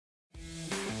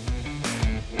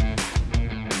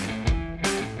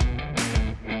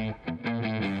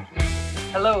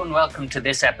Hello and welcome to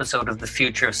this episode of The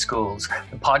Future of Schools.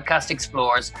 The podcast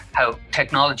explores how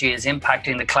technology is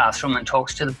impacting the classroom and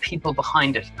talks to the people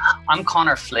behind it. I'm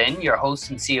Paula Flynn, your host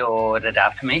and COO at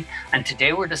Adaptame, and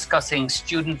today we're discussing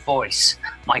student voice.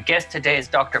 My guest today is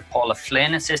Dr. Paula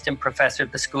Flynn, Assistant Professor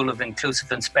at the School of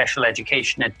Inclusive and Special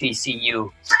Education at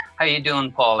DCU. How are you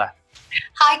doing, Paula?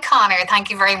 Hi, Connor.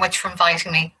 Thank you very much for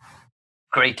inviting me.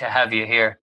 Great to have you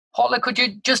here. Paula, could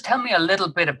you just tell me a little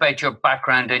bit about your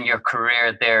background and your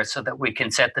career there so that we can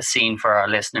set the scene for our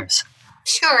listeners?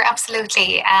 Sure,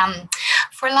 absolutely.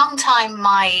 For a long time,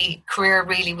 my career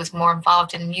really was more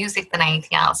involved in music than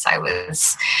anything else. I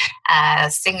was a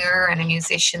singer and a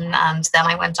musician, and then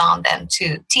I went on then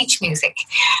to teach music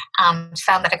and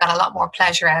found that I got a lot more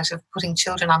pleasure out of putting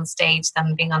children on stage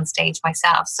than being on stage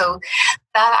myself. So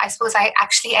that, I suppose, I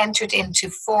actually entered into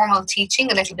formal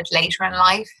teaching a little bit later in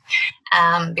life,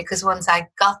 because once I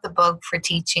got the bug for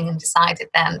teaching and decided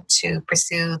then to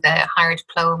pursue the higher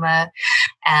diploma,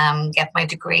 get my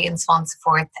degree and so on and so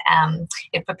forth,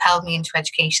 it propelled me into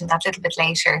education that little bit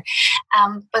later.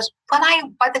 But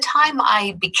by the time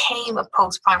I became a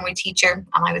post-primary teacher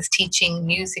and I was teaching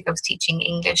music, I was teaching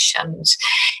English,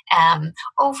 and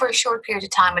over a short period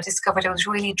of time, I discovered I was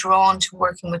really drawn to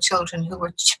working with children who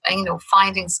were,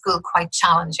 finding school quite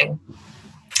challenging.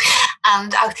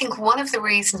 And I think one of the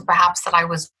reasons perhaps that I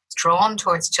was drawn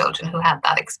towards children who had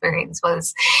that experience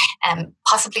was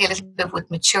possibly a little bit with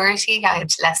maturity. I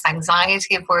had less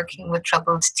anxiety of working with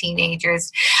troubled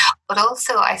teenagers, but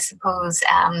also I suppose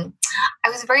I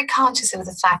was very conscious of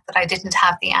the fact that I didn't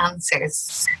have the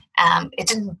answers. It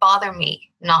didn't bother me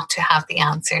not to have the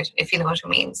answer, if you know what I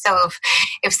mean. So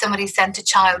if somebody sent a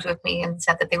child with me and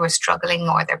said that they were struggling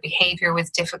or their behavior was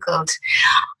difficult,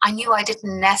 I knew I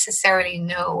didn't necessarily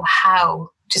know how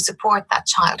to support that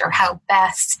child or how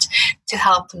best to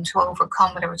help them to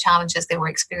overcome whatever challenges they were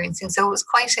experiencing. So it was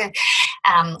quite a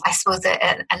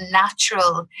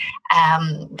natural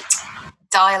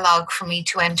dialogue for me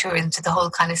to enter into the whole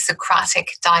kind of Socratic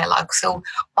dialogue. So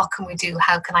what can we do?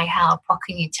 How can I help? What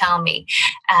can you tell me?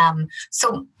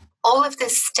 So all of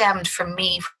this stemmed from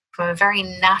me from a very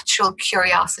natural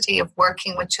curiosity of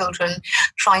working with children,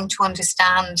 trying to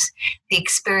understand the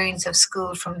experience of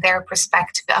school from their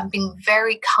perspective, and being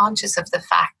very conscious of the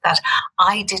fact that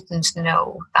I didn't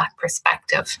know that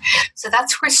perspective. So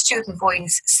that's where student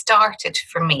voice started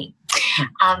for me.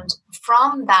 And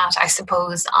from that, I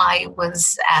suppose I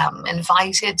was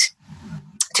invited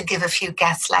to give a few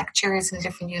guest lectures in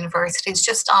different universities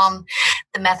just on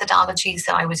the methodologies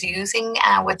that I was using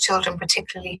with children,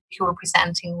 particularly who were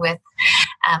presenting with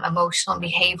emotional and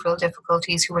behavioural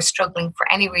difficulties, who were struggling for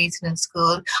any reason in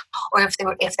school, or if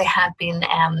they had been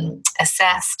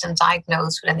assessed and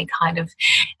diagnosed with any kind of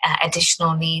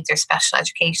additional needs or special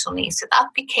educational needs. So that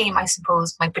became, I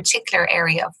suppose, my particular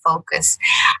area of focus.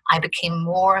 I became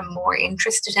more and more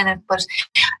interested in it, but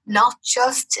not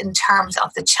just in terms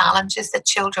of the challenges that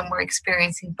children were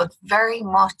experiencing, but very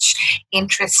much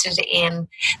interested in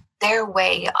their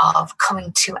way of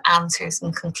coming to answers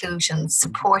and conclusions,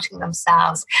 supporting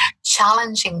themselves,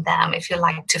 challenging them, if you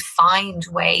like, to find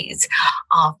ways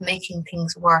of making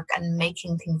things work and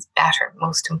making things better,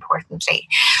 most importantly.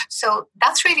 So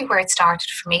that's really where it started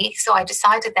for me. So I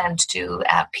decided then to do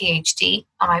a PhD,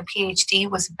 and my PhD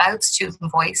was about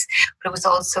student voice, but it was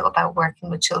also about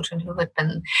working with children who had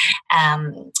been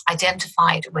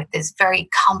identified with this very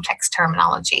complex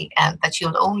terminology that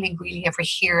you'll only really ever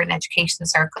hear in education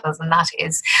circles, and that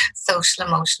is social,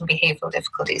 emotional, behavioural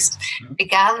difficulties.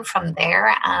 Began from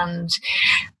there, and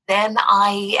then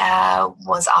I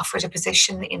was offered a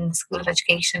position in the School of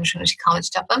Education in Trinity College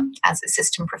Dublin as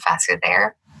assistant professor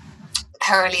there.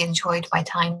 Thoroughly enjoyed my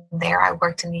time there. I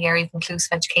worked in the area of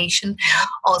inclusive education,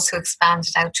 also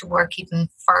expanded out to work even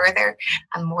further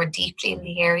and more deeply in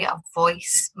the area of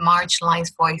voice,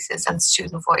 marginalised voices and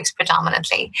student voice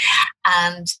predominantly.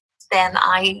 And then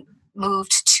I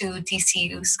moved to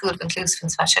DCU, School of Inclusive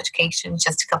and Special Education,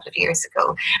 just a couple of years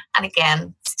ago. And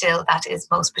again, still that is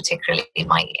most particularly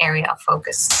my area of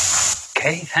focus.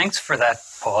 Okay, thanks for that,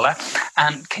 Paula.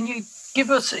 And can you give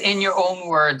us, in your own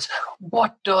words,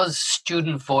 what does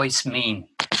student voice mean?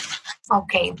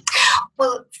 Okay.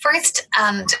 Well, first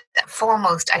and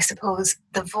foremost, I suppose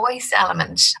the voice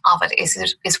element of it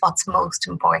is what's most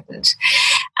important.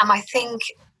 And I think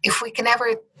if we can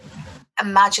ever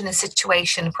imagine a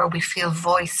situation where we feel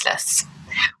voiceless,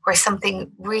 where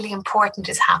something really important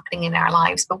is happening in our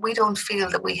lives, but we don't feel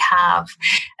that we have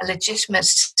a legitimate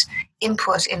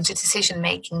input into decision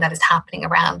making that is happening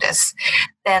around us,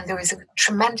 then there is a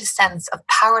tremendous sense of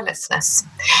powerlessness.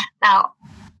 Now,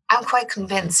 I'm quite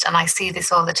convinced, and I see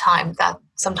this all the time, that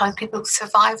sometimes people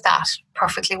survive that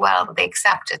perfectly well. They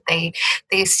accept it.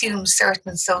 They assume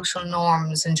certain social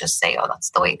norms and just say, oh, that's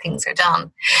the way things are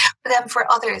done. But then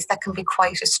for others, that can be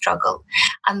quite a struggle.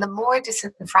 And the more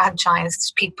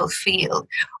disenfranchised people feel,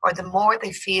 or the more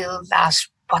they feel that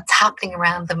what's happening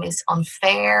around them is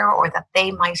unfair, or that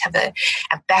they might have a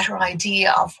better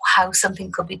idea of how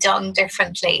something could be done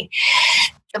differently,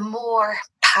 the more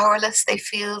powerless they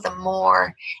feel, the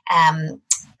more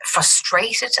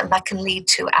frustrated, and that can lead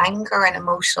to anger and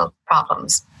emotional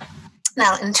problems.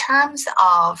 Now, in terms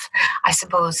of, I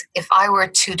suppose, if I were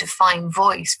to define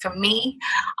voice, for me,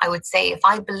 I would say if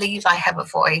I believe I have a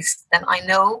voice, then I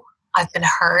know I've been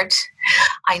heard.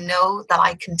 I know that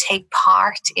I can take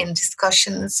part in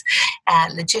discussions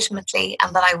legitimately,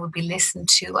 and that I will be listened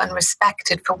to and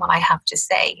respected for what I have to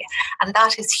say. And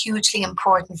that is hugely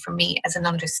important for me as an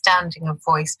understanding of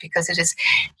voice, because it is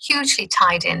hugely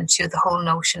tied into the whole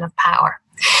notion of power.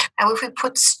 Now, if we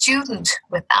put student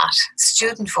with that,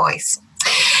 student voice,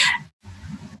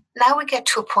 now we get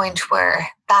to a point where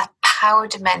that power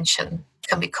dimension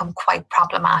can become quite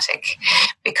problematic,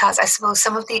 because I suppose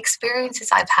some of the experiences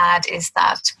I've had is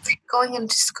that going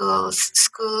into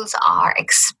schools are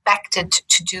expected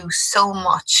to do so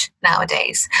much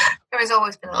nowadays. There has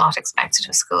always been a lot expected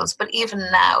of schools, but even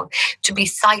now, to be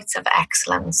sites of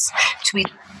excellence, to be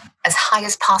as high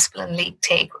as possible in league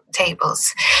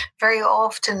tables, very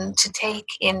often to take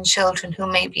in children who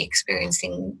may be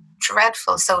experiencing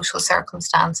dreadful social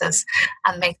circumstances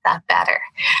and make that better,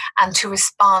 and to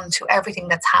respond to everything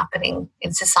that's happening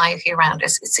in society around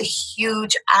us. It's a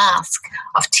huge ask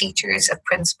of teachers, of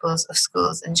principals, of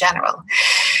schools in general.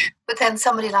 But then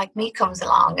somebody like me comes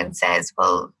along and says,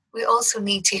 well, we also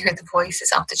need to hear the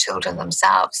voices of the children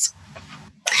themselves.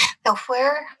 Now,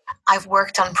 where I've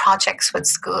worked on projects with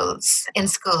schools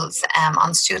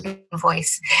on student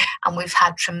voice, and we've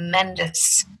had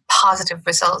tremendous positive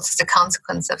results as a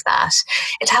consequence of that,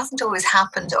 it hasn't always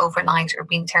happened overnight or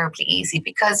been terribly easy,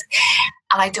 because,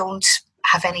 and I don't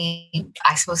have any,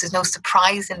 I suppose there's no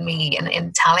surprise in me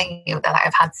in telling you that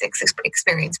I've had this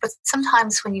experience, but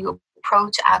sometimes when you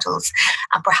approach adults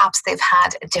and perhaps they've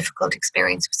had a difficult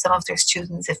experience with some of their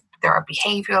students, if there are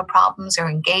behavioural problems or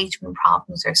engagement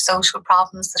problems or social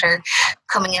problems that are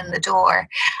coming in the door,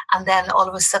 and then all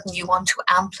of a sudden you want to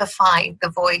amplify the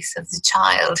voice of the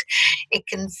child, it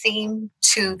can seem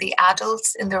to the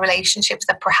adults in the relationships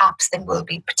that perhaps they will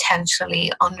be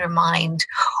potentially undermined,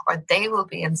 or they will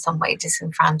be in some way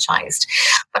disenfranchised.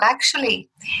 But actually,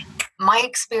 my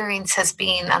experience has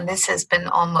been, and this has been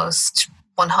almost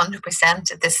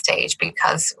 100% at this stage,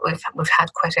 because we've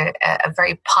had quite a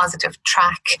very positive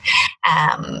track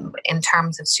in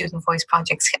terms of student voice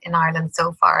projects in Ireland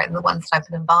so far, and the ones that I've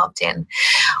been involved in.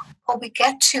 What we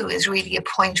get to is really a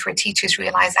point where teachers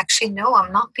realise, actually, no,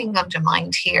 I'm not being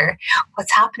undermined here.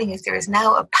 What's happening is there is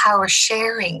now a power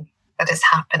sharing that is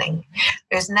happening.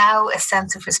 There's now a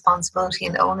sense of responsibility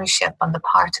and ownership on the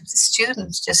part of the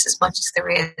student just as much as there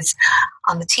is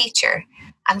on the teacher.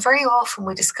 And very often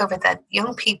we discover that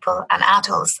young people and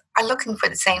adults are looking for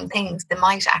the same things. They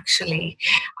might actually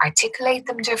articulate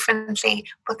them differently,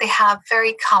 but they have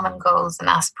very common goals and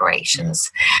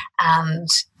aspirations. And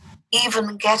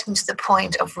even getting to the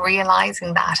point of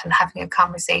realizing that and having a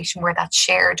conversation where that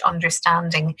shared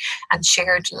understanding and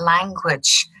shared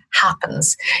language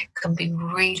happens can be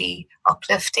really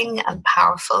uplifting and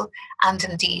powerful, and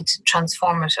indeed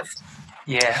transformative.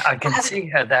 Yeah, I can see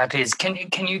how that is. Can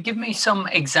you give me some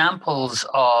examples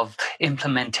of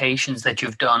implementations that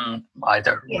you've done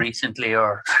either recently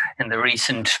or in the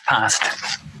recent past?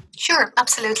 Sure,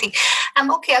 absolutely.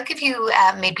 Okay, I'll give you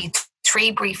maybe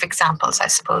three brief examples. I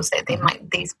suppose that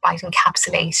these might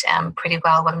encapsulate pretty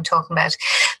well what I'm talking about.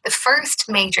 The first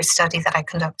major study that I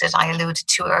conducted, I alluded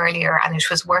to earlier, and it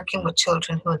was working with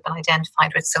children who had been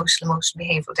identified with social emotional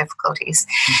behavioural difficulties.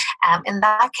 In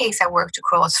that case, I worked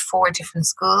across 4 different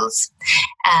schools,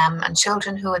 and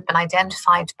children who had been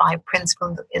identified by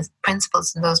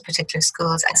principals in those particular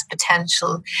schools as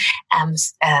potential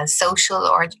social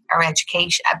or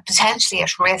education, potentially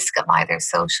at risk of either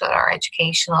social or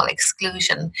educational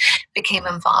exclusion, became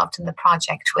involved in the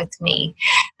project with me.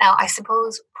 Now, I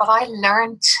suppose what I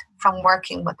learned from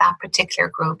working with that particular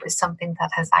group is something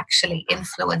that has actually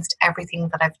influenced everything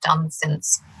that I've done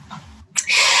since.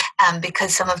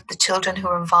 Because some of the children who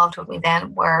were involved with me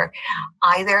then were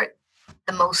either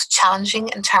the most challenging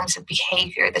in terms of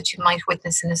behaviour that you might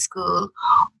witness in a school,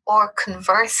 or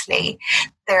conversely,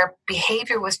 their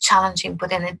behavior was challenging,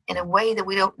 but in a way that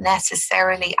we don't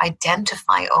necessarily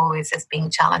identify always as being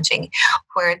challenging,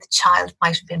 where the child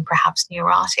might have been perhaps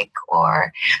neurotic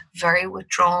or very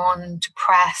withdrawn,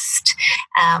 depressed,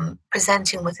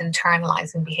 presenting with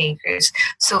internalizing behaviors.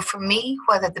 So for me,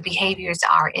 whether the behaviors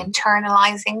are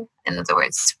internalizing, in other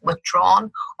words,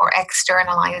 withdrawn, or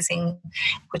externalizing,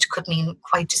 which could mean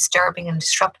quite disturbing and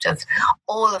disruptive,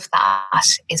 all of that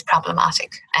is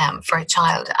problematic for a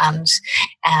child, and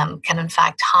can in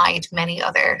fact hide many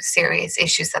other serious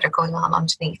issues that are going on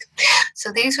underneath.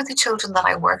 So these were the children that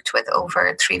I worked with over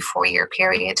a 3-4 year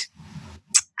period.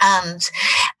 And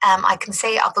I can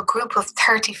say of a group of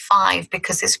 35,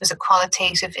 because this was a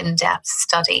qualitative in-depth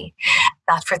study,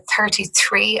 that for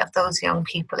 33 of those young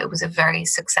people, it was a very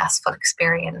successful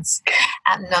experience.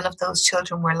 And none of those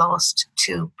children were lost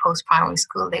to post-primary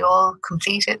school. They all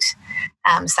completed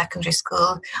secondary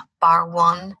school, bar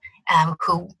one,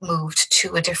 who moved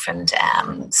to a different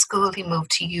school. He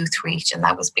moved to Youth Reach, and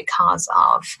that was because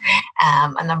of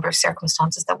a number of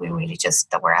circumstances that we really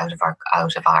that were out of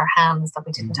our hands, that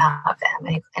we didn't have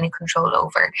any control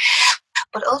over.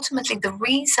 But ultimately, the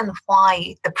reason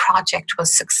why the project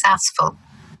was successful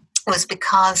was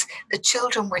because the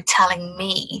children were telling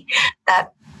me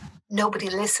that nobody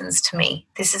listens to me.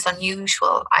 This is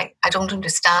unusual. I don't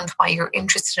understand why you're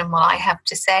interested in what I have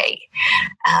to say.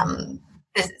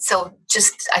 So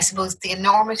just, I suppose, the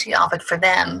enormity of it for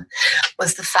them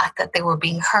was the fact that they were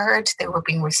being heard, they were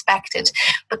being respected.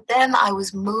 But then I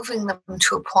was moving them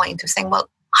to a point of saying, well,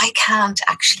 I can't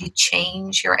actually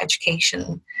change your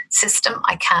education system.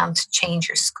 I can't change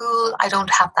your school. I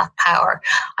don't have that power.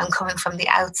 I'm coming from the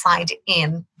outside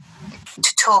in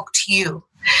to talk to you.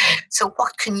 So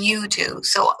what can you do?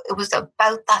 So it was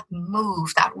about that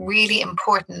move, that really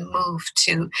important move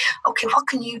to, okay, what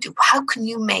can you do? How can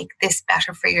you make this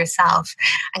better for yourself?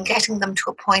 And getting them to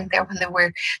a point there when they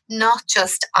were not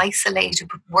just isolated,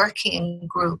 but working in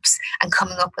groups and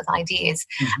coming up with ideas.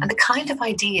 Mm-hmm. And the kind of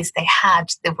ideas they had,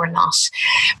 they were not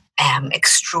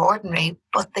extraordinary,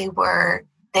 but they were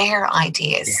their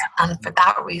ideas. Yeah. And for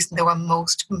that reason, they were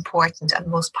most important and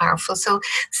most powerful. So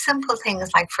simple things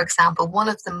like, for example, one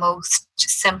of the most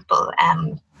simple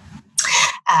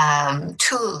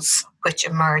tools which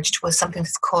emerged was something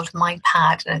that's called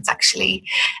MyPad, and it's actually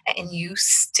in use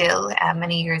still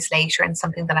many years later, and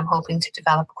something that I'm hoping to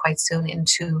develop quite soon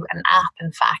into an app,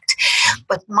 in fact.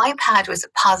 But MyPad was a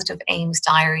positive aims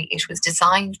diary. It was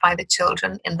designed by the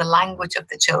children in the language of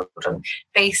the children,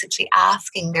 basically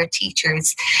asking their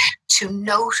teachers to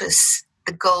notice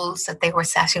the goals that they were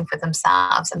setting for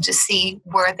themselves and to see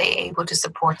were they able to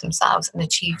support themselves and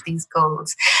achieve these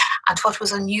goals. And what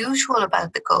was unusual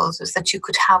about the goals was that you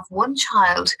could have one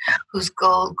child whose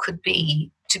goal could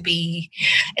be to be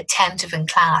attentive in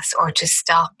class, or to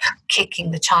stop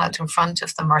kicking the child in front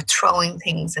of them, or throwing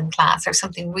things in class, or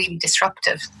something really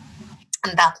disruptive.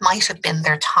 And that might have been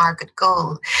their target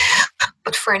goal.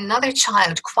 But for another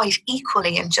child, quite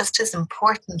equally and just as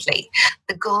importantly,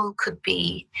 the goal could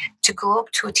be to go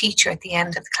up to a teacher at the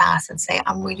end of the class and say,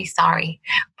 I'm really sorry,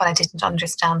 but I didn't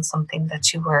understand something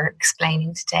that you were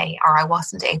explaining today, or I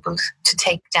wasn't able to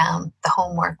take down the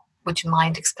homework. Would you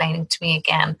mind explaining to me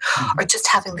again? Mm-hmm. Or just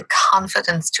having the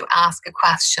confidence to ask a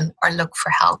question or look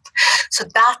for help. So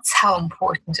that's how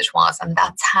important it was. And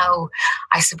that's how,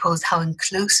 I suppose, how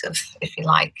inclusive, if you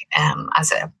like,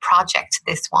 as a project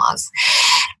this was.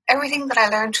 Everything that I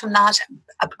learned from that,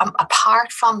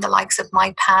 apart from the likes of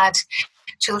MyPad,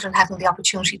 children having the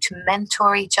opportunity to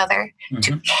mentor each other, mm-hmm.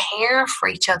 to care for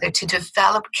each other, to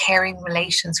develop caring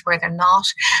relations where they're not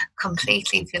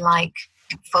completely, if you like,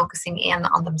 focusing in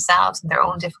on themselves and their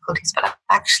own difficulties, but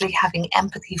actually having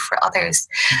empathy for others.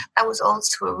 That was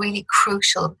also a really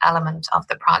crucial element of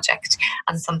the project,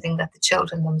 and something that the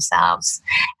children themselves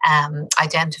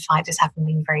identified as having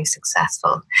been very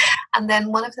successful. And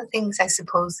then one of the things, I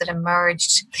suppose, that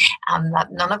emerged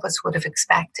that none of us would have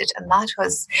expected, and that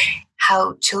was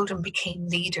how children became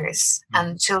leaders,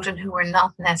 and children who were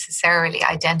not necessarily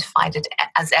identified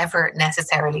as ever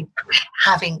necessarily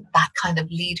having that kind of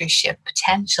leadership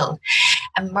potential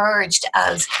emerged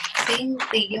as being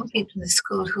the young people in the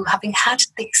school who, having had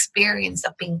the experience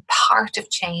of being part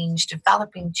of change,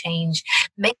 developing change,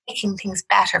 making things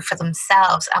better for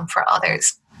themselves and for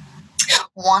others,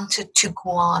 wanted to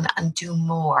go on and do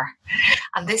more.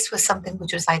 And this was something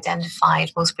which was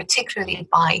identified most particularly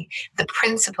by the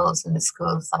principals in the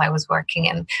schools that I was working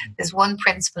in. There's one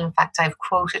principal, in fact, I've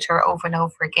quoted her over and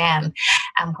over again,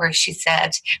 where she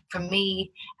said, for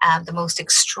me, the most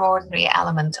extraordinary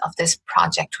element of this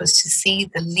project was to see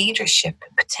the leadership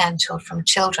potential from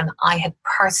children I had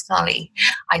personally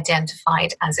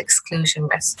identified as exclusion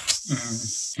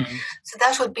risks. Mm-hmm. So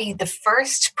that would be the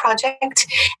first project.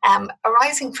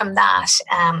 Arising from that,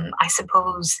 I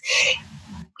suppose,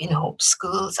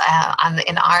 schools and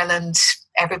in Ireland,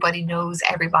 everybody knows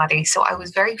everybody. So I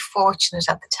was very fortunate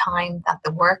at the time that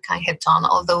the work I had done,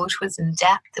 although it was in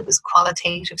depth, it was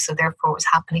qualitative, so therefore it was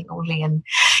happening only in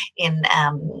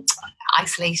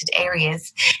isolated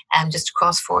areas just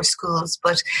across 4 schools.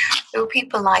 But there were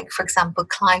people like, for example,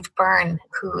 Clive Byrne,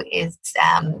 who is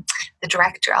the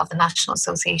director of the National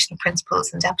Association of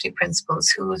Principals and Deputy Principals,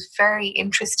 who was very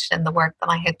interested in the work that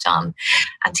I had done.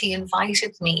 And he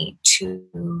invited me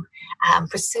to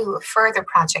pursue a further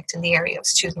project in the area of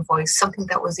student voice, something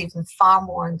that was even far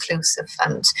more inclusive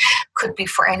and could be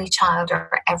for any child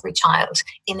or every child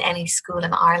in any school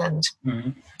in Ireland. Mm-hmm.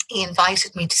 He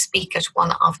invited me to speak at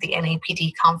one of the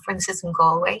NAPD conferences in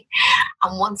Galway.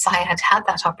 And once I had had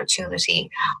that opportunity,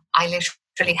 I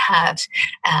literally had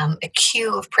a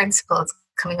queue of principals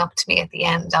coming up to me at the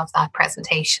end of that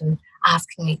presentation,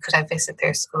 asking me, could I visit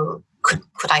their school?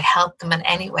 Could I help them in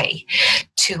any way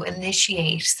to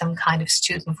initiate some kind of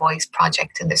student voice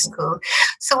project in their school?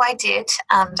 So I did,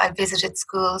 and I visited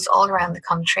schools all around the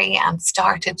country and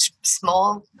started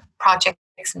small projects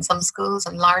in some schools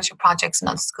and larger projects in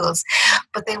other schools.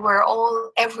 But they were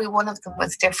every one of them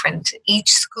was different.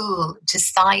 Each school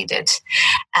decided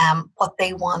what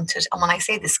they wanted. And when I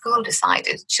say the school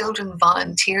decided, children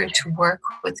volunteered to work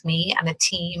with me and a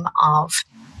team of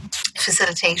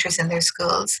facilitators in their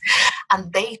schools,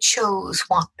 and they chose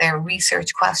what their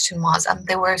research question was, and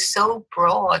they were so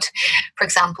broad. For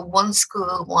example, one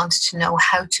school wanted to know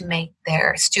how to make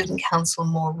their student council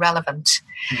more relevant.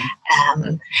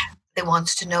 Mm-hmm. They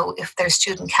wanted to know if their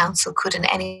student council could in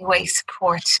any way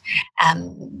support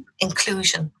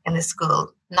inclusion in the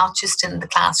school, not just in the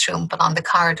classroom, but on the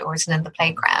corridors and in the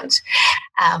playground.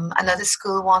 Another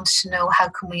school wanted to know how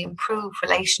can we improve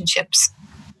relationships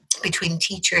between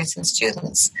teachers and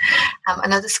students.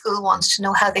 Another school wanted to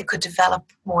know how they could develop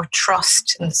more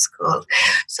trust in the school.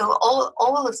 So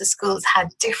all of the schools had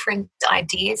different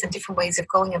ideas and different ways of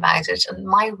going about it. And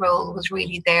my role was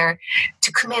really there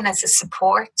to come in as a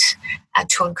support,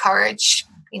 to encourage,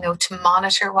 to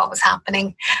monitor what was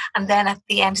happening. And then at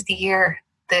the end of the year,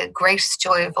 the greatest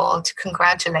joy of all, to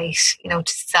congratulate, to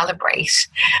celebrate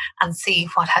and see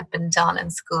what had been done in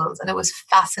schools. And it was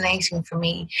fascinating for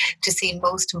me to see,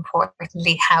 most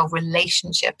importantly, how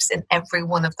relationships in every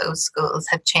one of those schools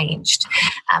had changed.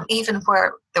 Even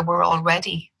where there were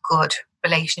already good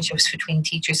relationships between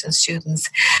teachers and students,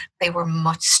 they were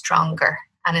much stronger.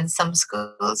 And in some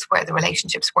schools where the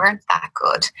relationships weren't that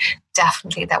good,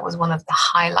 definitely that was one of the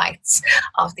highlights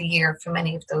of the year for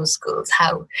many of those schools,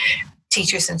 how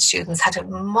teachers and students had a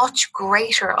much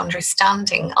greater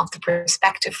understanding of the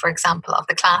perspective, for example, of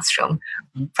the classroom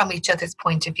from each other's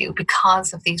point of view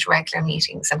because of these regular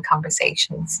meetings and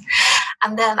conversations.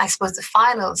 And then I suppose the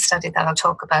final study that I'll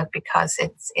talk about, because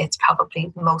it's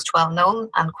probably the most well-known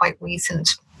and quite recent,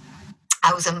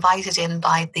 I was invited in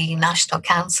by the National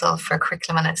Council for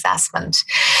Curriculum and Assessment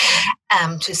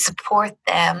to support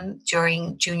them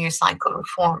during junior cycle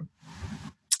reform.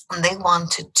 And they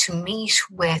wanted to meet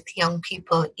with young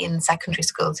people in secondary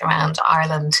schools around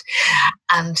Ireland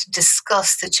and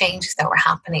discuss the changes that were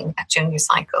happening at junior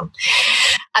cycle.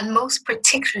 And most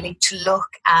particularly to look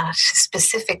at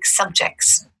specific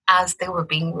subjects as they were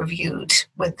being reviewed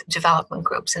with development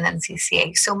groups in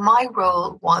NCCA. So my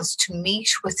role was to meet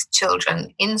with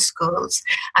children in schools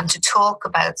and to talk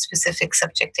about specific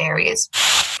subject areas.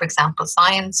 For example,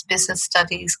 science, business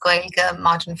studies, Gaeilge,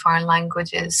 modern foreign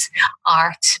languages,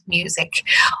 art, music.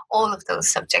 All of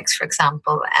those subjects, for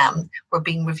example, were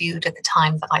being reviewed at the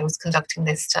time that I was conducting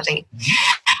this study.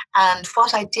 And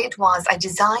what I did was I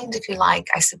designed, if you like,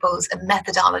 I suppose, a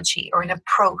methodology or an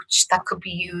approach that could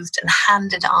be used and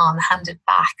handed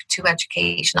back to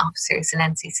education officers in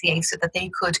NCCA so that they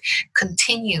could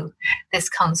continue this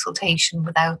consultation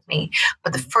without me.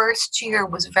 But the first year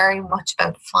was very much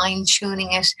about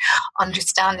fine-tuning it,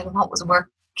 understanding what was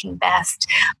working best.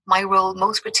 My role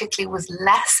most particularly was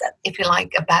less, if you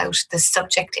like, about the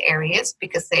subject areas,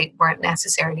 because they weren't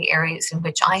necessarily areas in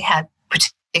which I had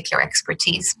particular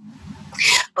expertise.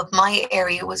 But my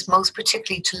area was most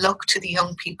particularly to look to the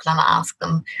young people and ask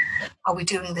them, are we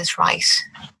doing this right?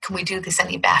 Can we do this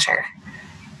any better?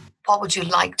 What would you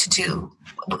like to do?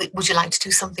 Would you like to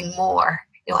do something more?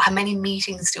 How many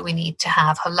meetings do we need to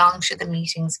have? How long should the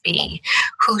meetings be?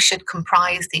 Who should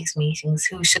comprise these meetings?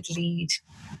 Who should lead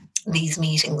these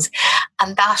meetings?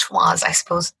 And that was, I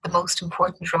suppose, the most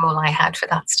important role I had for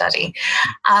that study.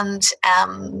 And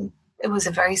it was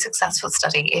a very successful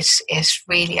study. It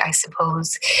really, I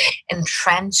suppose,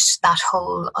 entrenched that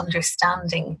whole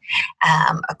understanding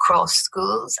across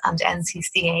schools and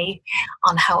NCCA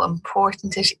on how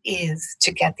important it is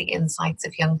to get the insights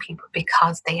of young people,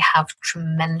 because they have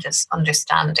tremendous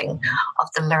understanding of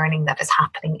the learning that is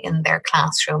happening in their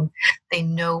classroom. They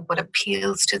know what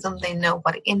appeals to them. They know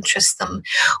what interests them.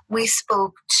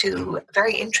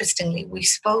 Very interestingly, we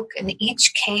spoke in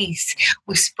each case,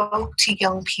 we spoke to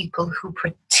young people who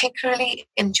particularly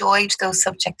enjoyed those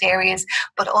subject areas,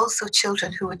 but also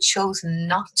children who had chosen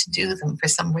not to do them for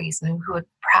some reason, who had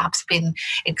perhaps been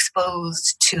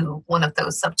exposed to one of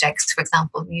those subjects, for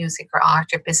example, music or art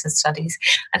or business studies,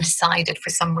 and decided for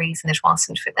some reason it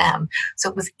wasn't for them. So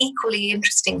it was equally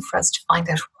interesting for us to find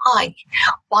out why.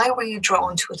 Why were you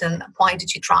drawn to it, and why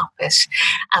did you drop it?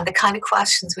 And the kind of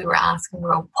questions we were asking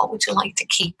were, what would you like to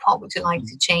keep? What would you like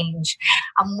to change?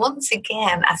 And once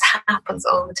again, as happens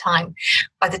all the time,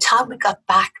 by the time we got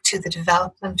back to the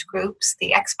development groups,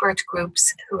 the expert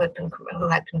groups who had been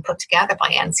put together by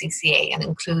NCCA and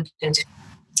included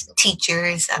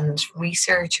teachers and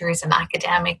researchers and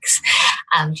academics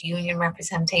and union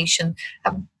representation,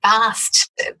 a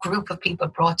vast group of people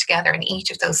brought together in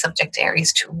each of those subject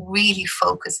areas to really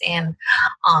focus in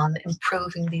on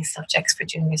improving these subjects for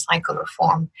junior cycle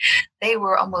reform. They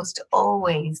were almost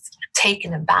always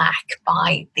taken aback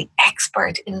by the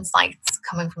expert insights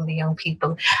coming from the young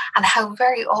people, and how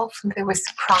very often they were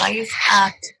surprised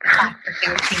at the fact that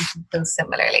they were thinking so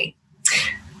similarly.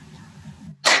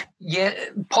 Yeah,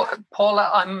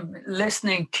 Paula, I'm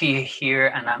listening to you here,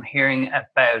 and I'm hearing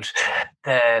about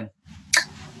the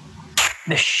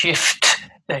shift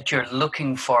that you're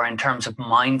looking for in terms of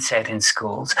mindset in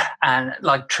schools. And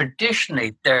like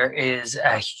traditionally, there is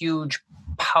a huge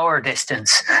power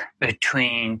distance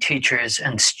between teachers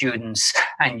and students,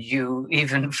 and you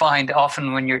even find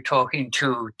often when you're talking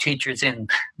to teachers in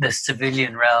the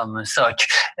civilian realm and such,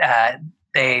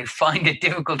 they find it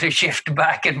difficult to shift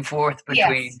back and forth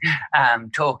between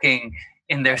talking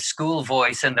in their school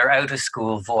voice and their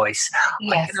out-of-school voice.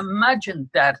 Yes. I can imagine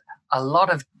that a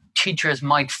lot of teachers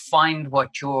might find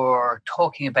what you're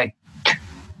talking about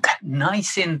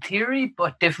nice in theory,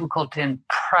 but difficult in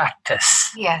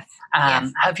practice. Yes.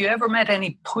 Have you ever met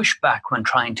any pushback when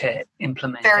trying to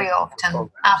implement? Very often.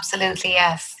 Programs? Absolutely,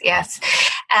 yes.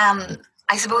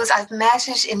 I suppose I've met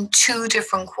it in two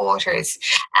different quarters.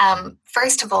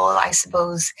 First of all, I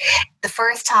suppose the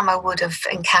first time I would have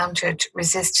encountered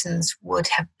resistance would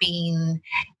have been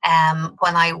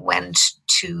when I went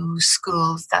to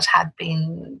schools that had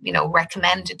been,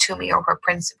 recommended to me, or where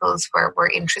principals were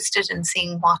interested in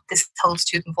seeing what this whole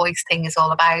student voice thing is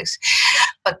all about.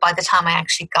 But by the time I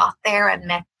actually got there and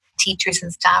met teachers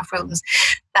in staff rooms,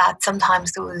 that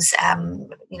sometimes there was,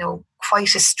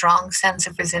 quite a strong sense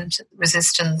of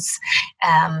resistance,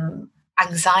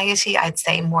 anxiety, I'd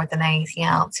say, more than anything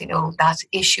else. That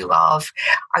issue of,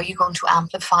 are you going to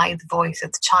amplify the voice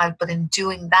of the child? But in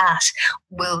doing that,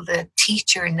 will the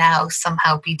teacher now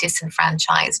somehow be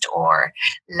disenfranchised or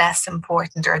less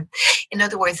important? Or, in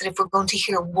other words, that if we're going to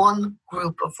hear one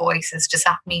group of voices, does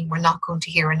that mean we're not going to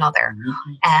hear another?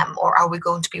 Mm-hmm. Or are we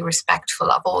going to be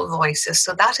respectful of all voices?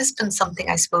 So that has been something,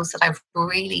 I suppose, that I've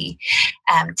really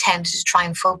tended to try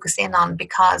and focus in on,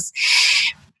 because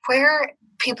where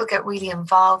people get really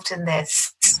involved in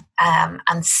this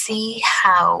and see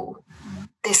how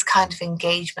this kind of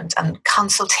engagement and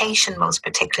consultation, most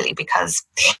particularly, because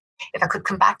if I could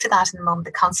come back to that in a moment,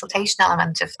 the consultation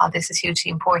element of this is hugely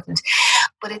important.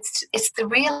 But it's the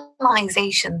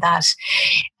realization that,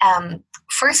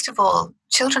 first of all,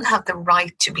 children have the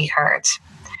right to be heard.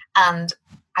 And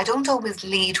I don't always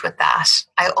lead with that.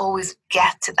 I always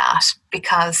get to that,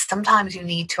 because sometimes you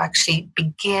need to actually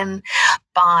begin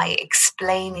by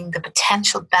explaining the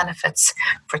potential benefits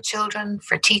for children,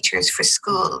 for teachers, for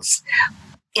schools,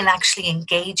 in actually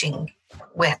engaging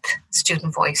with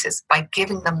student voices, by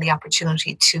giving them the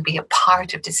opportunity to be a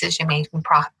part of decision-making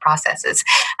processes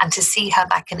and to see how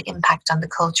that can impact on the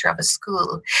culture of a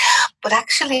school. But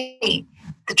actually,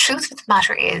 the truth of the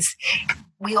matter is,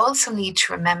 we also need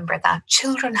to remember that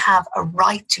children have a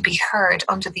right to be heard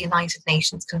under the United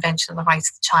Nations Convention on the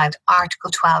Rights of the Child, Article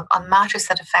 12, on matters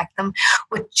that affect them,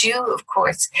 with due, of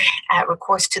course,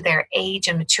 recourse to their age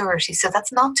and maturity. So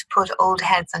that's not to put old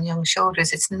heads on young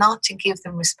shoulders. It's not to give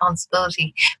them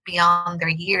responsibility beyond their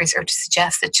years or to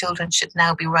suggest that children should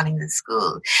now be running the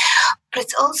school. But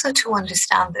it's also to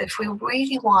understand that if we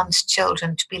really want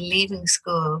children to be leaving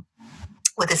school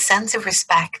with a sense of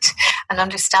respect, an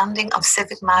understanding of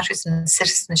civic matters and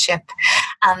citizenship,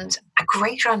 and a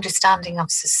greater understanding of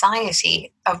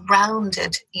society, a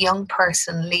rounded young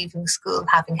person leaving school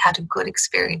having had a good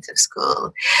experience of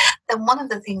school, then one of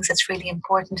the things that's really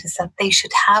important is that they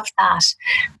should have that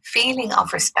feeling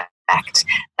of respect,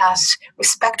 that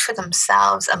respect for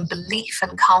themselves and belief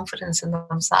and confidence in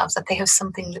themselves, that they have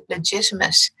something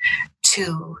legitimate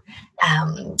to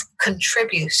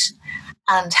contribute,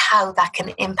 and how that can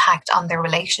impact on their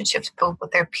relationships both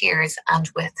with their peers and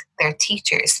with their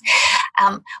teachers.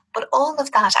 But all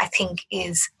of that, I think,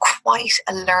 is quite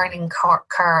a learning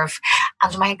curve.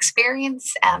 And my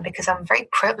experience, because I'm very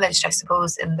privileged, I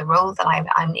suppose, in the role that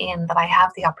I'm in, that I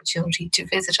have the opportunity to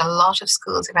visit a lot of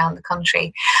schools around the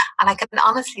country. And I can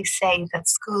honestly say that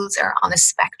schools are on a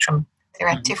spectrum. They're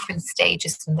at different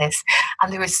stages in this.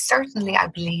 And there is certainly, I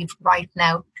believe, right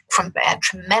now, from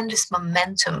tremendous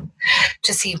momentum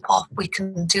to see what we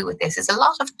can do with this. There's a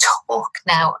lot of talk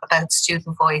now about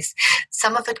student voice.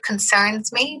 Some of it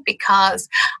concerns me because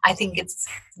I think it's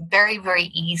very,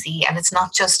 very easy, and it's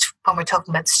not just when we're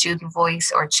talking about student voice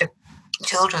or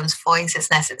children's voices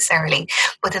necessarily,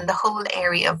 but in the whole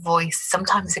area of voice,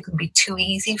 sometimes it can be too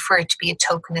easy for it to be a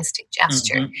tokenistic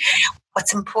gesture.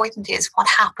 What's important is what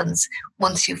happens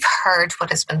once you've heard what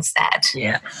has been said.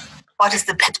 Yeah. What is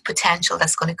the potential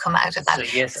that's going to come out of that? So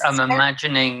yes, I'm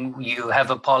imagining you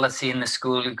have a policy in the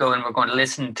school. You go and we're going to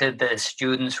listen to the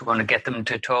students. We're going to get them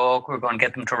to talk. We're going to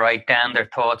get them to write down their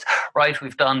thoughts. Right,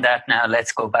 we've done that now.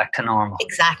 Let's go back to normal.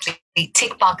 Exactly. The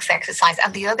tick box exercise.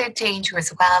 And the other danger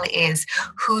as well is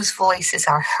whose voices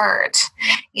are heard.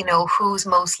 You know, who's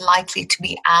most likely to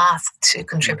be asked to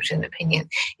contribute an opinion?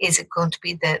 Is it going to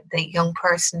be the young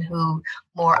person who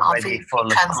more obviously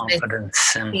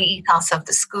transmits the ethos of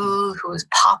the school, who is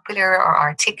popular or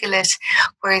articulate?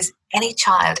 Whereas any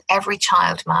child, every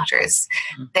child matters.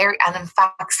 And in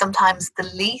fact, sometimes the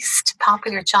least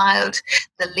popular child,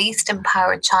 the least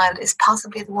empowered child is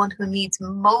possibly the one who needs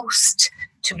most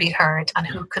to be heard and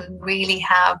who can really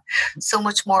have so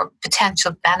much more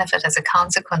potential benefit as a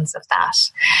consequence of that.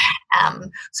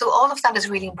 So all of that is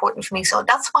really important for me. So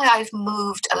that's why I've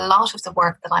moved a lot of the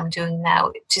work that I'm doing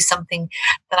now to something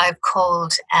that I've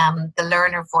called the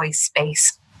learner voice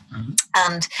space.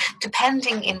 And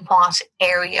depending in what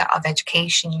area of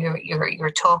education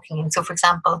you're talking in. So, for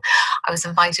example, I was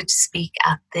invited to speak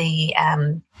at the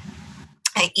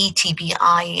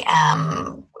ETBI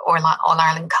All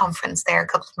Ireland conference there a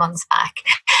couple of months back,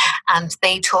 and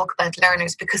they talk about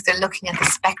learners because they're looking at the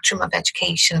spectrum of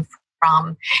education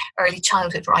from early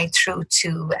childhood right through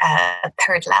to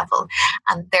third level,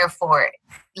 and therefore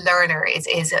learner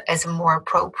is a more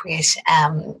appropriate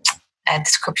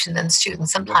description than student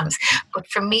sometimes. But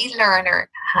for me, learner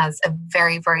has a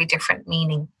very, very different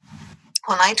meaning.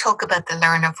 When I talk about the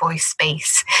learner voice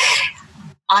space,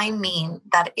 I mean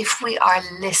that if we are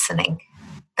listening,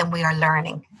 then we are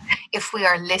learning. If we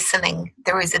are listening,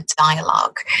 there is a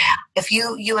dialogue. If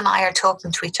you and I are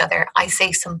talking to each other, I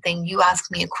say something, you ask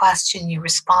me a question, you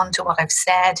respond to what I've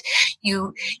said,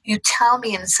 you tell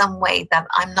me in some way that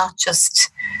I'm not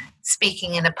just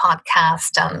speaking in a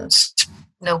podcast and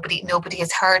nobody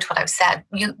has heard what I've said.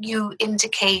 You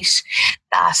indicate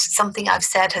that something I've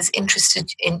said has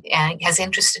interested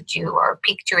you or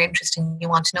piqued your interest and you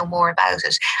want to know more about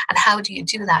it. And how do you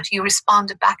do that? You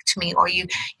responded back to me, or you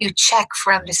check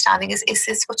for understanding. Is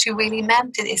this what you really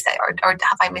meant? Is that, or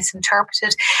have I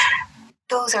misinterpreted?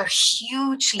 Those are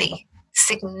hugely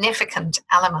significant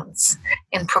elements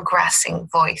in progressing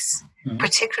voice,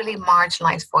 particularly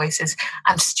marginalized voices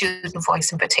and student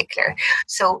voice in particular.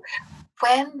 So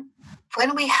when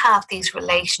we have these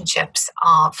relationships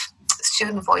of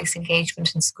student voice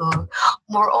engagement in school,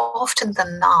 more often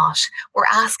than not, we're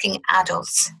asking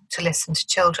adults to listen to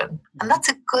children. And that's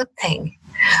a good thing.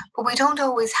 But we don't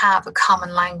always have a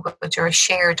common language or a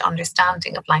shared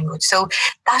understanding of language. So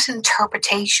that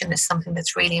interpretation is something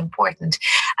that's really important,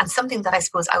 and something that I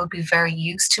suppose I would be very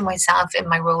used to myself in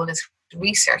my role as a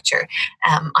researcher.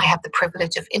 I have the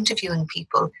privilege of interviewing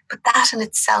people, but that in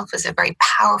itself is a very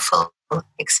powerful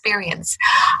experience.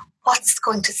 what's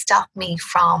going to stop me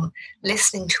from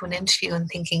listening to an interview and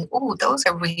thinking, oh, those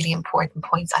are really important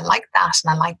points. I like that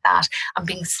and I like that. I'm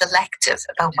being selective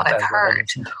about what I've heard,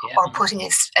 or putting a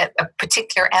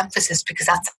particular emphasis because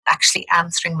that's actually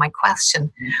answering my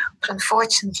question. But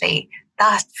unfortunately,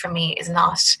 that for me is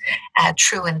not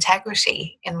true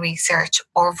integrity in research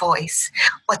or voice.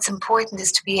 What's important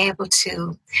is to be able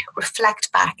to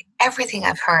reflect back everything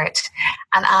I've heard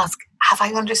and ask, have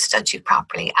I understood you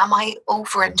properly? Am I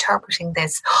over-interpreting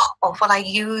this? Or what I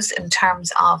use in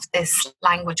terms of this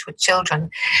language with children,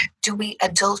 do we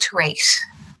adulterate?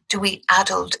 Do we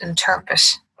adult interpret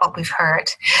what we've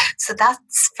heard? So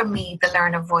that's, for me, the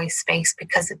learner voice space,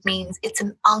 because it means it's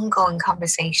an ongoing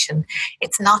conversation.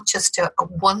 It's not just a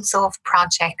once-off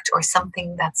project or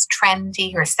something that's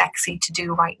trendy or sexy to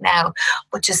do right now,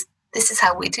 but just this is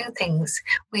how we do things.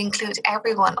 We include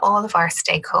everyone, all of our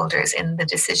stakeholders in the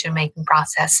decision-making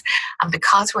process. And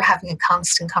because we're having a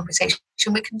constant conversation,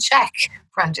 we can check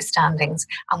for understandings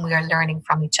and we are learning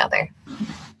from each other.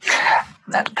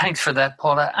 Thanks for that,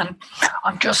 Paula. And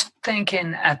I'm just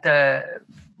thinking at the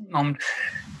moment,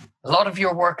 a lot of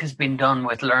your work has been done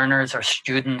with learners or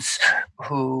students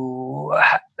who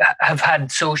have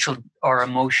had social or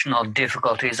emotional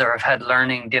difficulties, or have had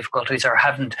learning difficulties, or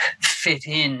haven't fit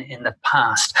in the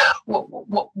past.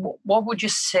 What would you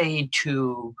say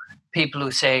to people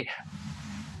who say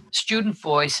student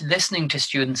voice, listening to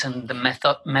students, and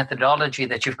the methodology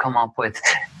that you've come up with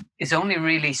is only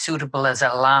really suitable as a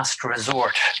last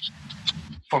resort?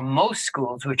 For most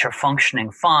schools which are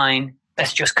functioning fine,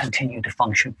 let's just continue to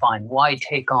function fine. Why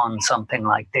take on something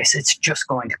like this? It's just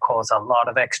going to cause a lot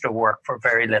of extra work for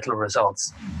very little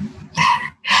results.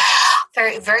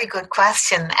 Very, very good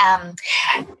question.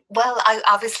 Well,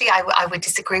 I would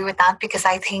disagree with that, because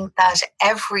I think that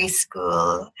every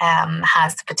school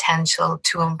has the potential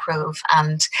to improve,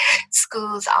 and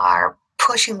schools are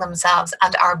pushing themselves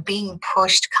and are being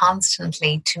pushed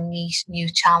constantly to meet new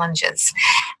challenges.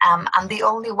 And the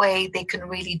only way they can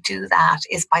really do that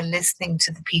is by listening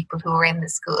to the people who are in the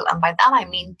school. And by that, I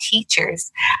mean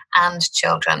teachers and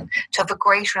children, to have a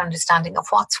greater understanding of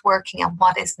what's working and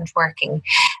what isn't working.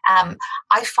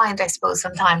 I find, I suppose,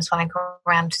 sometimes when I go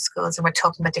around to schools and we're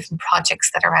talking about different projects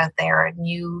that are out there,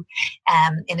 new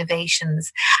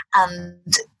innovations,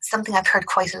 and something I've heard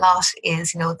quite a lot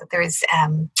is, that there is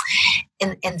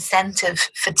incentive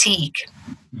fatigue.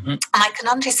 Mm-hmm. And I can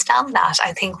understand that.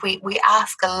 I think we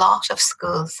ask a lot of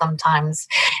schools sometimes,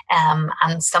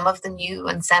 and some of the new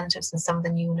incentives and some of the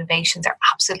new innovations are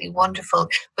absolutely wonderful.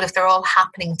 But if they're all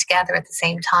happening together at the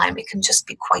same time, it can just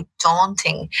be quite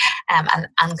daunting, and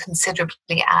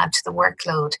considerably add to the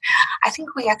workload. I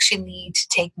think we actually need to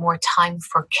take more time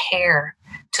for care,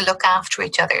 to look after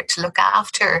each other, to look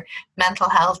after mental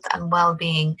health and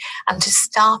well-being, and to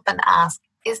stop and ask,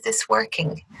 is this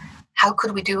working? How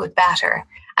could we do it better?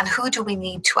 And who do we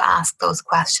need to ask those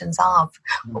questions of?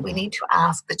 Well, we need to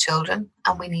ask the children,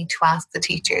 and we need to ask the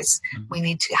teachers. We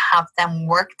need to have them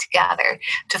work together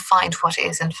to find what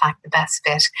is, in fact, the best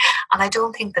fit. And I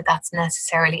don't think that that's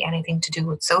necessarily anything to do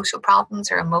with social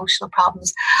problems or emotional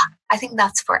problems. I think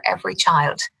that's for every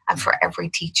child and for every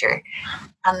teacher.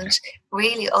 And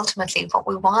really, ultimately, what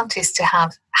we want is to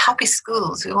have happy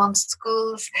schools. We want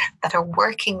schools that are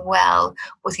working well,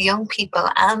 with young people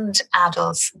and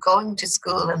adults going to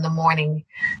school in the morning,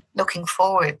 looking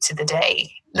forward to the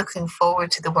day, looking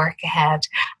forward to the work ahead.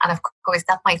 And of course,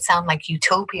 that might sound like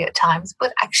utopia at times,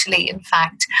 but actually, in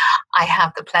fact, I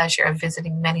have the pleasure of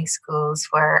visiting many schools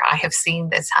where I have seen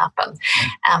this happen.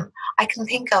 I can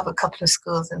think of a couple of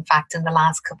schools, in fact, in the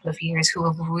last couple of years who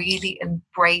have really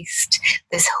embraced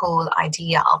this whole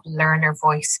idea of learner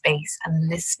voice space and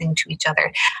listening to each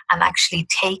other, and actually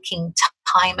taking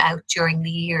time out during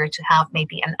the year to have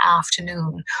maybe an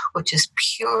afternoon, which is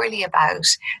purely about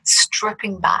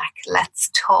stripping back. Let's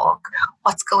talk.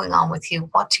 What's going on with you?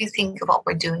 What do you think of what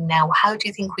we're doing now? How do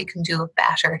you think we can do it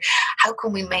better? How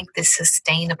can we make this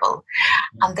sustainable?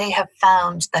 And they have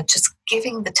found that just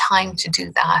giving the time to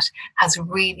do that has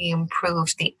really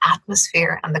improved the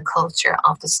atmosphere and the culture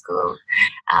of the school.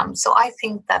 So I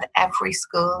think that every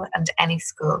school and any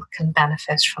school can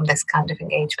benefit from this kind of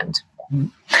engagement.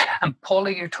 And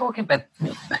Paula, you're talking about,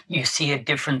 you see a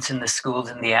difference in the schools,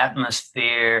 in the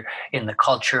atmosphere, in the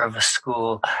culture of a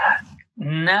school.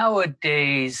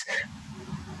 Nowadays,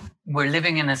 we're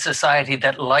living in a society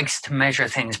that likes to measure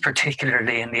things,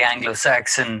 particularly in the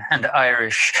Anglo-Saxon and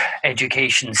Irish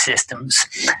education systems.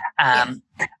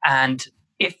 And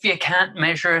if you can't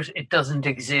measure it, it doesn't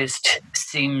exist,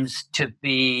 seems to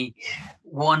be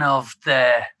one of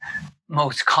the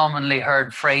most commonly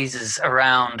heard phrases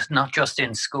around, not just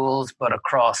in schools, but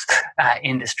across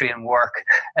industry and work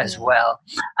as well.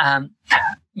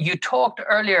 You talked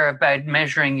earlier about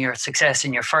measuring your success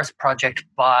in your first project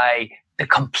by the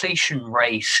completion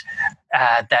rate,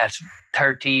 that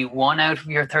 31 out of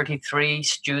your 33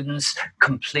 students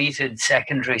completed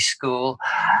secondary school.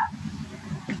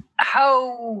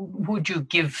 How would you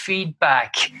give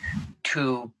feedback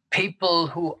to people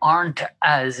who aren't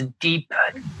as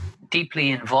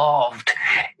deeply involved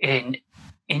in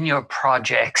your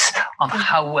projects on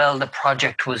how well the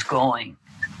project was going?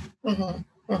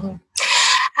 Mm-hmm. Mm-hmm.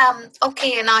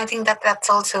 Okay, and I think that's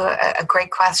also a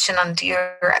great question, and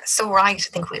you're so right.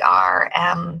 I think we are.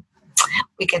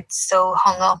 We get so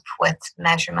hung up with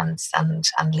measurements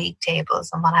and league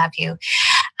tables and what have you.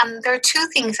 And there are two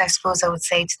things I suppose I would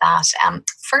say to that.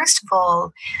 First of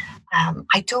all,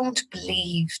 I don't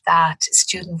believe that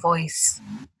student voice,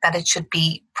 that it should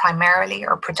be primarily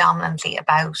or predominantly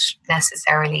about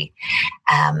necessarily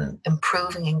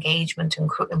improving engagement,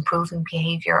 improving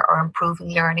behaviour, or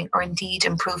improving learning, or indeed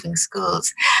improving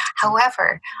schools.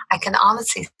 However, I can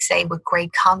honestly say with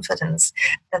great confidence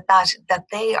that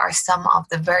they are some of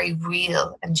the very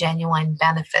real and genuine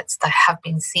benefits that have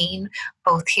been seen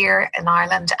both here in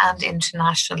Ireland and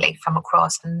internationally from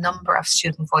across a number of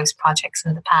student voice projects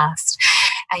in the past.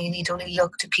 And you need only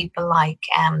look to people like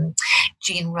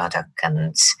Jean Ruddock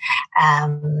and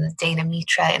Dana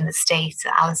Mitra in the States,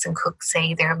 Alison Cook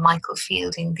say there, Michael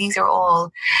Fielding. These are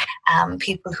all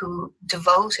people who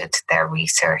devoted their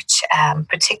research,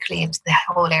 particularly into the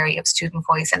whole area of student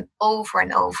voice, and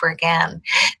over again,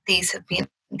 these have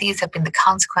been the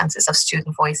consequences of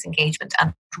student voice engagement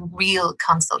and real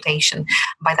consultation.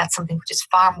 By that, something which is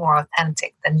far more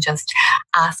authentic than just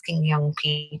asking young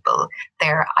people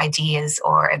their ideas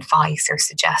or advice or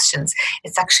suggestions.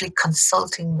 It's actually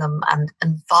consulting them and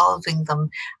involving them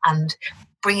and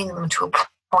bringing them to a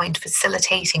point,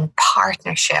 facilitating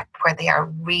partnership where they are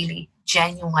really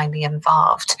genuinely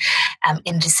involved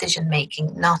in decision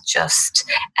making, not just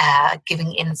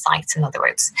giving insights, in other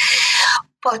words.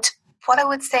 But what I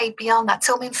would say beyond that,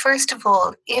 so I mean, first of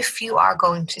all, if you are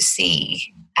going to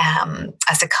see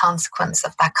as a consequence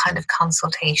of that kind of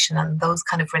consultation and those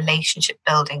kind of relationship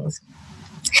buildings,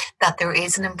 that there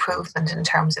is an improvement in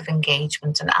terms of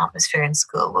engagement and atmosphere in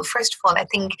school. Well, first of all, I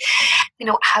think,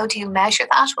 how do you measure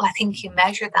that? Well, I think you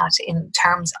measure that in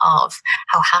terms of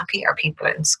how happy are people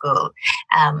in school.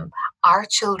 Are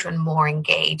children more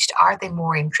engaged? Are they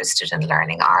more interested in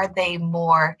learning? Are they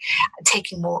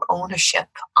taking more ownership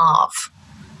of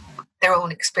their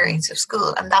own experience of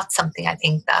school? And that's something I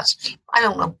think that, I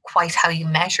don't know quite how you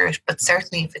measure it, but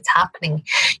certainly if it's happening,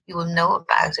 you will know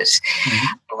about it.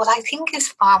 Mm-hmm. But what I think is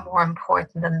far more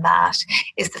important than that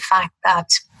is the fact that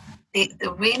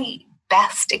the really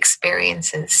best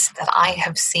experiences that I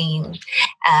have seen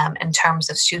in terms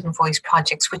of student voice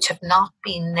projects, which have not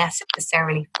been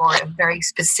necessarily for a very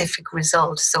specific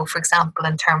result. So, for example,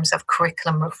 in terms of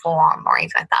curriculum reform or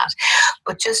anything like that,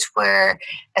 but just where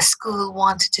a school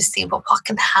wanted to see, well, what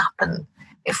can happen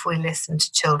if we listen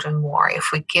to children more, if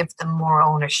we give them more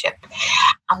ownership.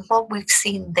 And what we've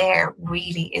seen there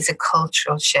really is a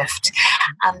cultural shift.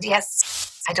 And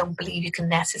yes, I don't believe you can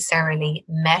necessarily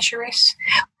measure it,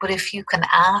 but if you can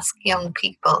ask young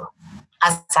people,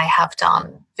 as I have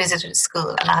done, visited a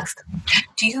school and asked them,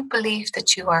 do you believe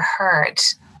that you are heard?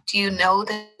 Do you know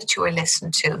that you are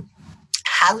listened to?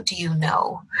 How do you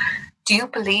know? Do you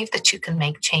believe that you can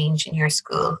make change in your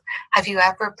school? Have you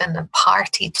ever been a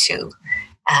party to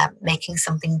making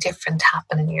something different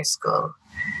happen in your school?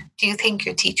 Do you think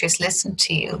your teachers listen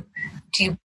to you? Do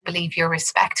you believe you're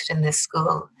respected in this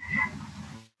school?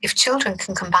 If children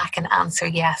can come back and answer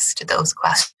yes to those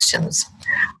questions,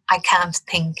 I can't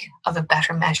think of a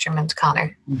better measurement,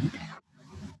 Connor. Mm-hmm.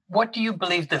 What do you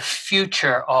believe the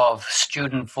future of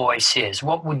student voice is?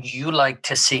 What would you like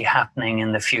to see happening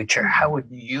in the future? How would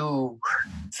you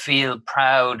feel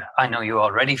proud? I know you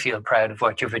already feel proud of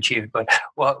what you've achieved, but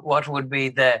what would be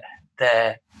the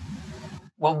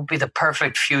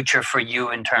perfect future for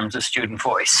you in terms of student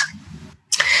voice?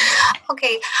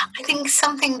 Okay, I think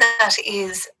something that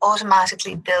is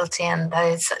automatically built in, that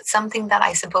is something that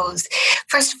I suppose,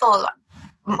 first of all,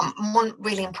 one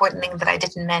really important thing that I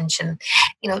didn't mention,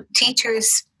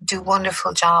 teachers do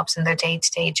wonderful jobs in their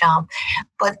day-to-day job,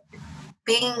 but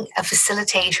being a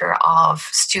facilitator of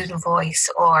student voice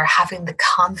or having the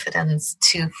confidence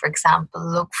to, for example,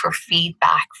 look for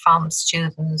feedback from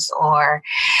students or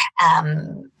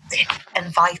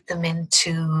invite them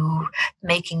into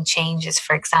making changes,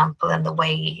 for example, in the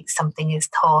way something is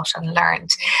taught and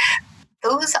learned.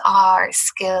 Those are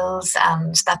skills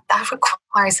and that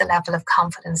requires a level of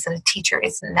confidence that a teacher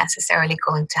isn't necessarily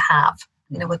going to have.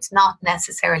 It's not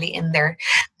necessarily in their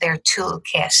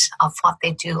toolkit of what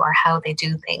they do or how they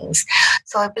do things.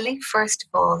 So I believe, first of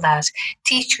all, that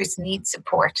teachers need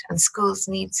support and schools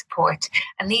need support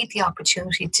and need the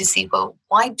opportunity to see, well,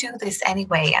 why do this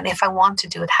anyway? And if I want to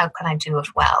do it, how can I do it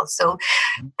well? So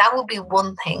that would be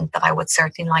one thing that I would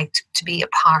certainly like to be a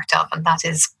part of, and that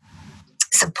is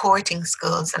supporting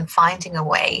schools and finding a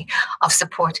way of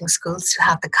supporting schools to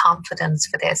have the confidence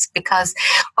for this. Because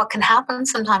what can happen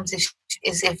sometimes is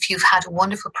if you've had a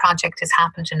wonderful project that's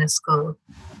happened in a school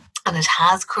and it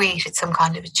has created some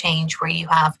kind of a change where you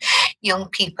have young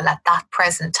people at that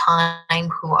present time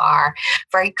who are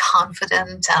very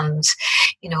confident and,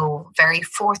 very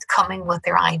forthcoming with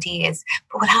their ideas.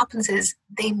 But what happens is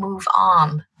they move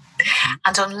on.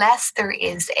 And unless there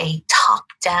is a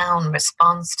top-down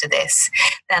response to this,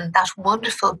 then that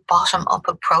wonderful bottom-up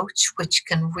approach, which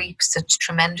can reap such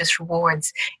tremendous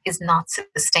rewards, is not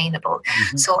sustainable.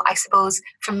 Mm-hmm. So I suppose,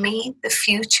 for me, the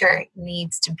future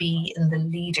needs to be in the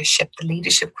leadership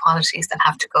qualities that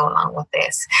have to go along with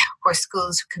this, where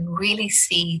schools can really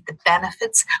see the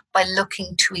benefits by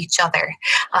looking to each other.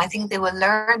 And I think they will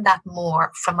learn that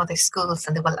more from other schools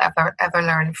than they will ever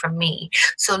learn from me.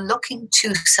 So looking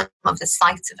to some of the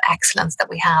sites of excellence that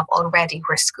we have already,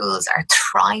 where schools are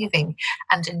thriving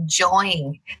and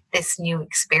enjoying this new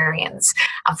experience,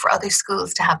 and for other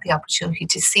schools to have the opportunity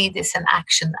to see this in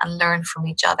action and learn from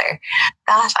each other.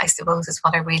 That, I suppose, is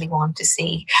what I really want to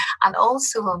see. And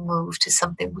also a move to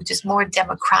something which is more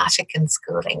democratic in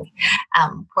schooling,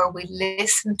 where we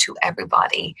listen to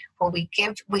everybody, where we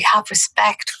have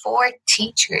respect for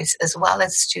teachers as well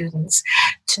as students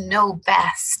to know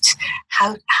best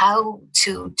how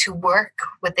to work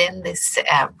within this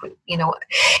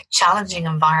challenging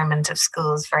environment of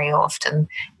schools very often,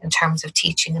 in terms of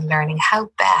teaching and learning, how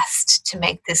best to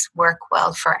make this work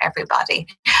well for everybody.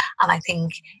 And I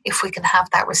think if we can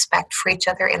have that respect for each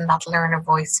other in that learner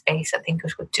voice space, I think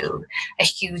it would do a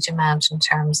huge amount in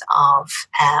terms of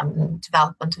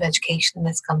development of education in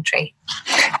this country.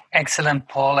 Excellent,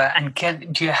 Paula. And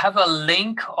do you have a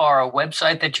link or a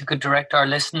website that you could direct our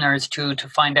listeners to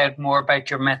find out more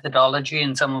about your methodology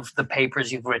and some of the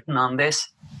papers you've written on this?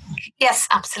 Yes,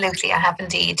 absolutely. I have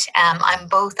indeed. I'm on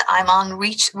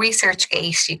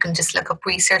ResearchGate. You can just look up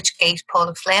ResearchGate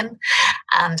Paula Flynn,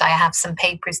 and I have some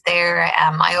papers there.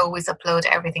 I always upload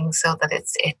everything so that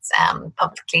it's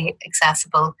publicly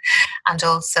accessible, and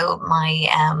also my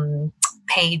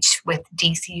page with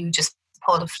DCU, just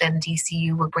Paula Flynn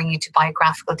DCU, will bring you to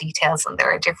biographical details, and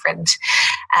there are different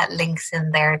links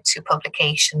in there to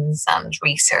publications and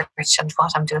research and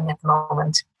what I'm doing at the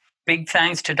moment. Big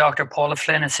thanks to Dr. Paula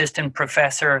Flynn, Assistant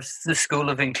Professor of the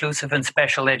School of Inclusive and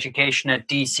Special Education at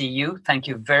DCU. Thank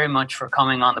you very much for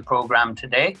coming on the programme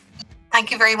today.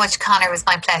 Thank you very much, Connor. It was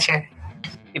my pleasure.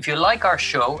 If you like our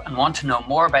show and want to know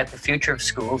more about the future of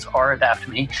schools or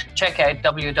Adapt-Me, check out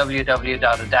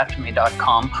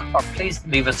www.adaptme.com, or please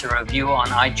leave us a review on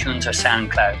iTunes or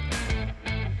SoundCloud.